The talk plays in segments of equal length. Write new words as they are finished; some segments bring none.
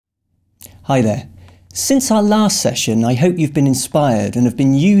Hi there. Since our last session, I hope you've been inspired and have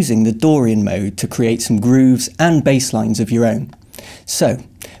been using the Dorian mode to create some grooves and bass lines of your own. So,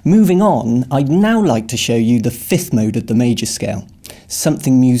 moving on, I'd now like to show you the fifth mode of the major scale,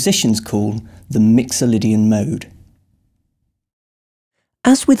 something musicians call the Mixolydian Mode.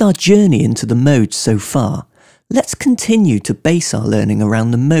 As with our journey into the modes so far, let's continue to base our learning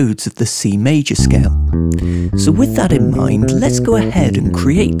around the modes of the C major scale. So with that in mind, let's go ahead and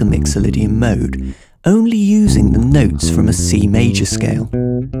create the Mixolydian mode, only using the notes from a C major scale.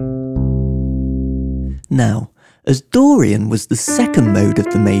 Now, as Dorian was the second mode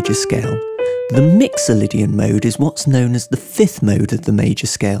of the major scale, the Mixolydian mode is what's known as the fifth mode of the major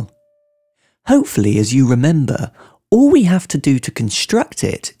scale. Hopefully, as you remember, all we have to do to construct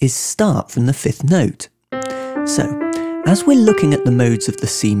it is start from the fifth note. So, as we're looking at the modes of the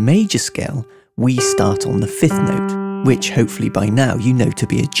C major scale, we start on the fifth note, which hopefully by now you know to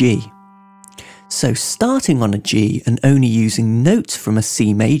be a G. So starting on a G and only using notes from a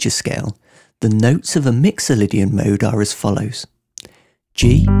C major scale, the notes of a Mixolydian mode are as follows: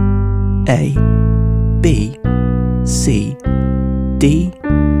 G, A, B, C, D,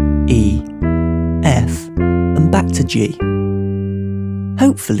 E, F, and back to G.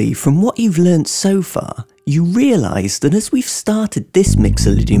 Hopefully, from what you've learnt so far, you realise that as we've started this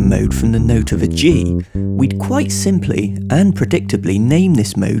Mixolydian mode from the note of a G, we'd quite simply and predictably name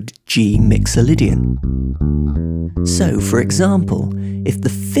this mode G Mixolydian. So, for example, if the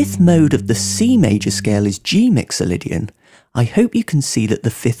fifth mode of the C major scale is G Mixolydian, I hope you can see that the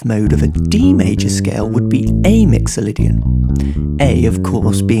fifth mode of a D major scale would be A Mixolydian, A of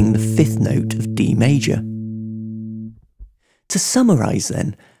course being the fifth note of D major. To summarise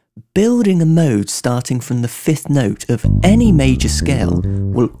then, building a mode starting from the fifth note of any major scale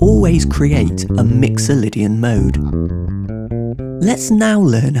will always create a Mixolydian mode. Let's now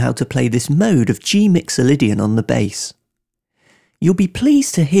learn how to play this mode of G Mixolydian on the bass. You'll be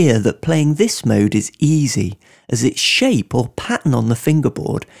pleased to hear that playing this mode is easy, as its shape or pattern on the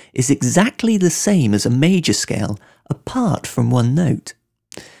fingerboard is exactly the same as a major scale, apart from one note.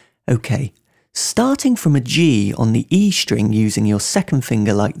 Okay. Starting from a G on the E string using your second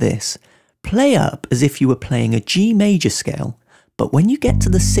finger like this, play up as if you were playing a G major scale, but when you get to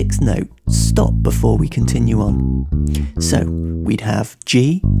the sixth note, stop before we continue on. So, we'd have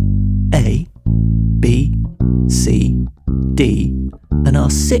G, A, B, C, D, and our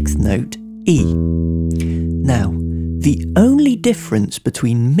sixth note, E. Now, the only difference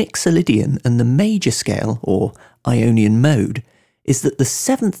between Mixolydian and the major scale, or Ionian mode, is that the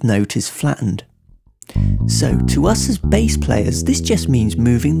seventh note is flattened. So to us as bass players, this just means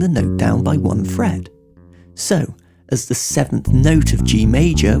moving the note down by one fret. So, as the seventh note of G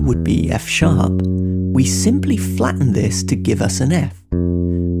major would be F sharp, we simply flatten this to give us an F.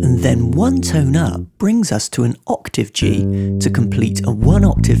 And then one tone up brings us to an octave G to complete a one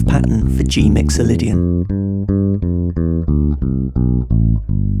octave pattern for G Mixolydian.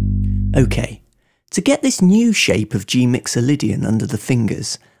 Okay. To get this new shape of G Mixolydian under the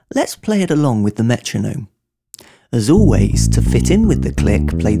fingers, let's play it along with the metronome. As always, to fit in with the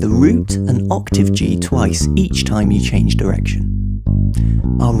click, play the root and octave G twice each time you change direction.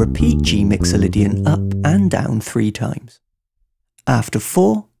 I'll repeat G Mixolydian up and down 3 times. After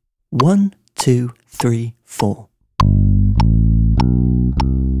 4, 1, 2, 3, 4.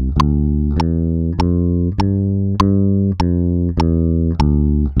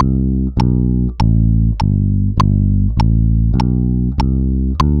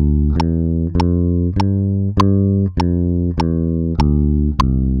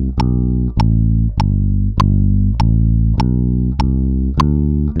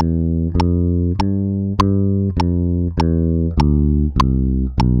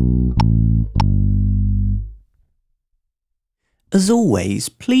 As always,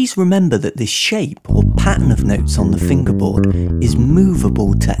 please remember that this shape or pattern of notes on the fingerboard is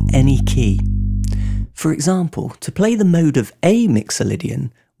movable to any key. For example, to play the mode of A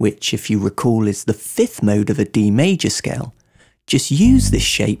Mixolydian, which if you recall is the fifth mode of a D major scale, just use this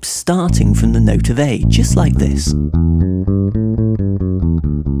shape starting from the note of A, just like this.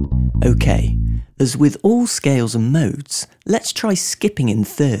 Okay, as with all scales and modes, let's try skipping in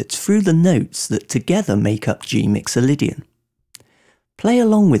thirds through the notes that together make up G Mixolydian. Play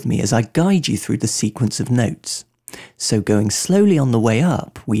along with me as I guide you through the sequence of notes. So going slowly on the way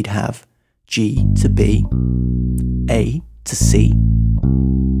up, we'd have G to B, A to C,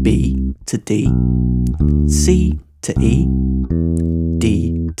 B to D, C to E,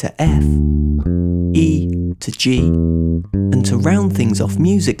 D to F, E to G, and to round things off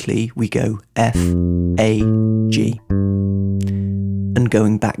musically, we go F, A, G. And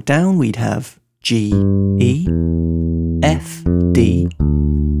going back down, we'd have G, E, F, D,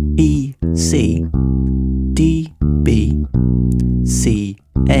 E, C, D, B, C,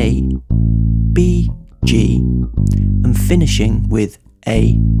 A, B, G, and finishing with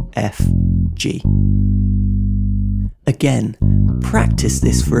A, F, G. Again, practice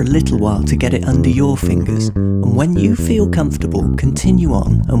this for a little while to get it under your fingers, and when you feel comfortable, continue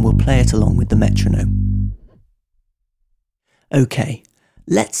on and we'll play it along with the metronome. Okay,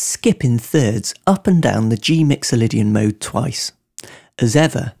 let's skip in thirds up and down the G Mixolydian mode twice. As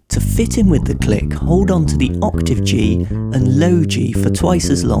ever, to fit in with the click, hold on to the octave G and low G for twice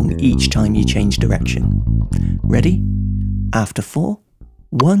as long each time you change direction. Ready? After 4,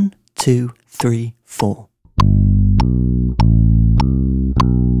 1, 2, 3, 4.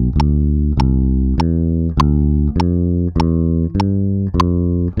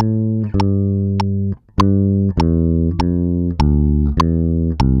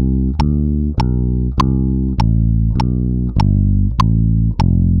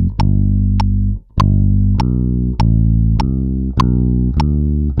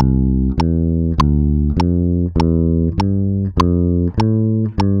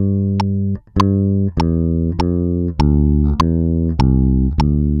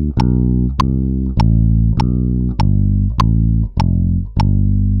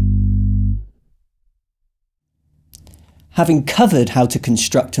 Having covered how to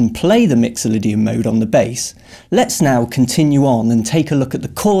construct and play the Mixolydian mode on the bass, let's now continue on and take a look at the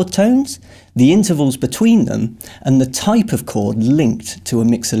chord tones, the intervals between them, and the type of chord linked to a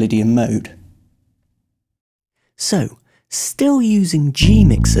Mixolydian mode. So, still using G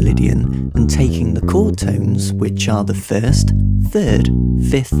Mixolydian and taking the chord tones, which are the 1st, 3rd,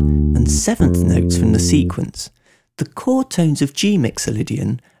 5th and 7th notes from the sequence, the chord tones of G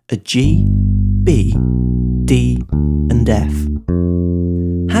Mixolydian are G, B, D and F.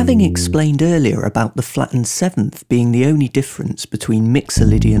 Having explained earlier about the flattened 7th being the only difference between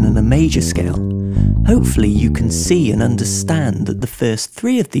Mixolydian and a major scale, hopefully you can see and understand that the first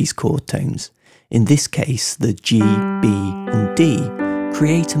 3 of these chord tones, in this case the G, B and D,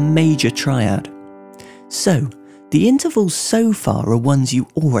 create a major triad. So, the intervals so far are ones you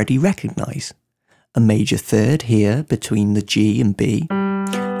already recognise. A major 3rd here between the G and B,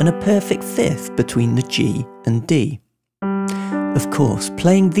 and a perfect 5th between the G and D. Of course,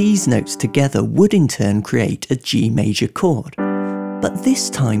 playing these notes together would in turn create a G major chord, but this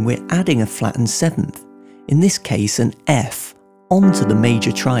time we're adding a flattened 7th, in this case an F, onto the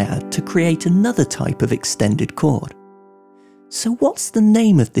major triad to create another type of extended chord. So what's the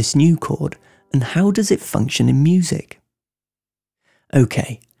name of this new chord, and how does it function in music?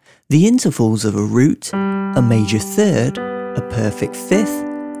 Okay, the intervals of a root, a major 3rd, a perfect 5th,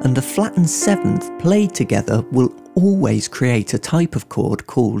 and a flattened 7th played together will always create a type of chord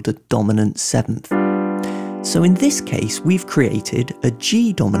called a dominant 7th. So in this case we've created a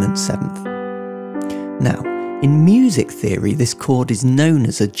G dominant 7th. Now, in music theory this chord is known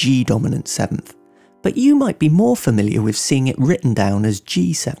as a G dominant 7th, but you might be more familiar with seeing it written down as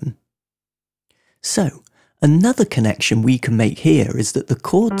G7. So, another connection we can make here is that the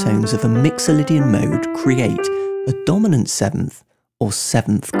chord tones of a Mixolydian mode create a dominant 7th or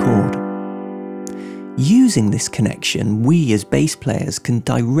 7th chord. Using this connection, we as bass players can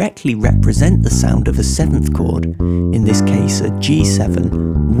directly represent the sound of a 7th chord, in this case a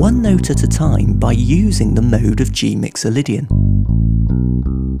G7, one note at a time by using the mode of G Mixolydian.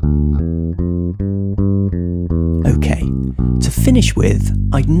 Okay, to finish with,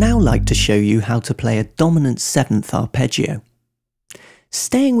 I'd now like to show you how to play a dominant 7th arpeggio.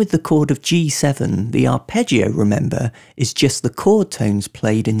 Staying with the chord of G7, the arpeggio, remember, is just the chord tones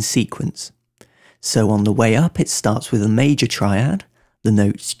played in sequence. So on the way up it starts with a major triad, the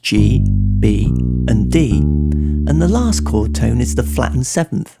notes G, B and D, and the last chord tone is the flattened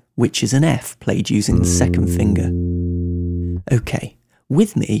 7th, which is an F played using the 2nd finger. Okay,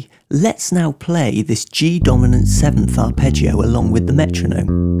 with me, let's now play this G dominant 7th arpeggio along with the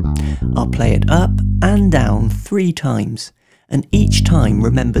metronome. I'll play it up and down 3 times. And each time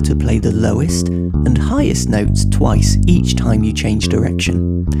remember to play the lowest and highest notes twice each time you change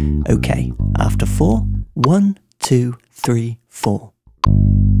direction. Okay, after 4, 1, 2, 3, 4.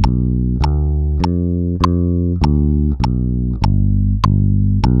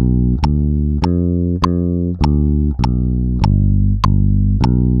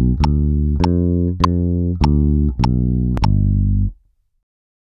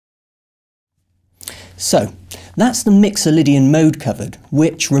 So, that's the Mixolydian mode covered,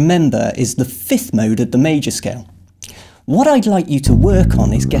 which, remember, is the 5th mode of the major scale. What I'd like you to work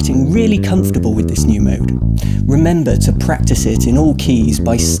on is getting really comfortable with this new mode. Remember to practice it in all keys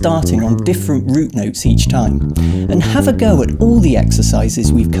by starting on different root notes each time, and have a go at all the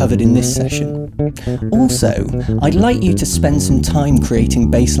exercises we've covered in this session. Also, I'd like you to spend some time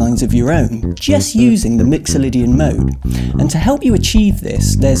creating bass lines of your own, just using the Mixolydian mode. And to help you achieve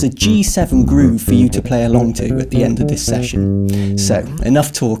this, there's a G7 groove for you to play along to at the end of this session. So,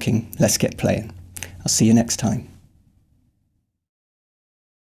 enough talking, let's get playing. I'll see you next time.